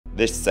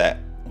This set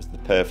was the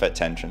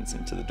perfect entrance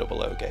into the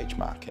double O gauge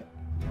market.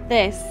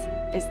 This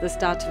is the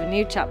start of a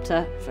new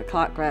chapter for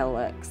Clark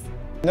Railworks.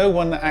 No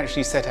one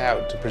actually set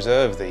out to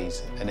preserve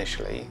these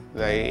initially.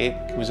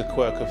 It was a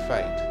quirk of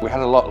fate. We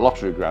had a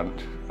lottery grant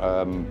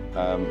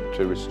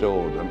to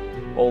restore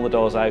them. All the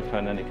doors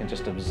open and it can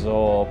just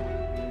absorb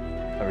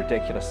a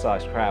ridiculous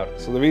sized crowd.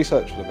 So the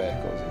research for the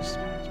vehicles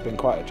it's been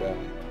quite a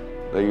journey.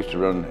 They used to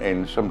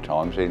run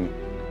sometimes in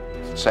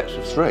sets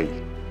of 3.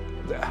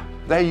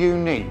 They're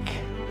unique.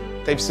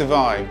 They've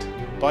survived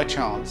by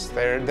chance.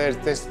 They're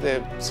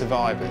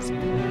survivors.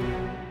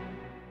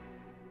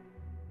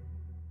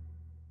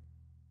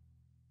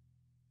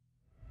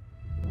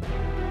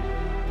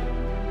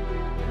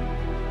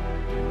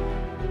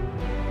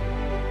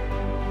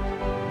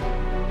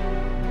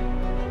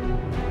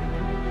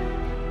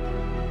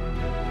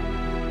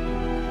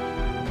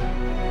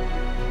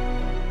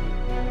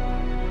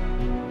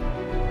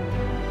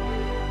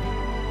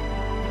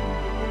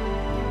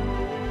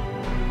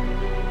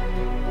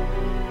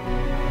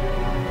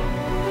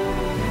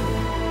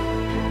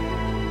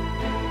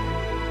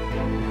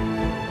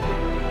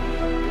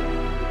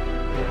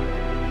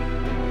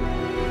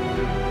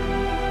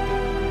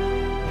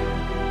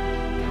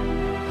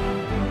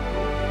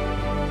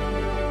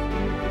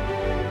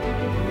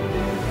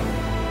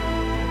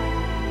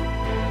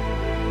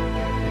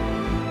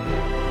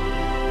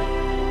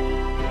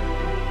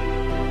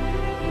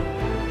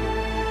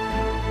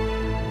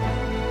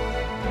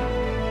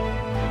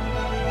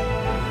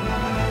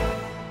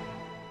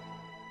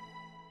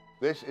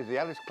 This is the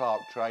Ellis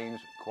Clark Trains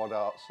quad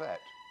art set.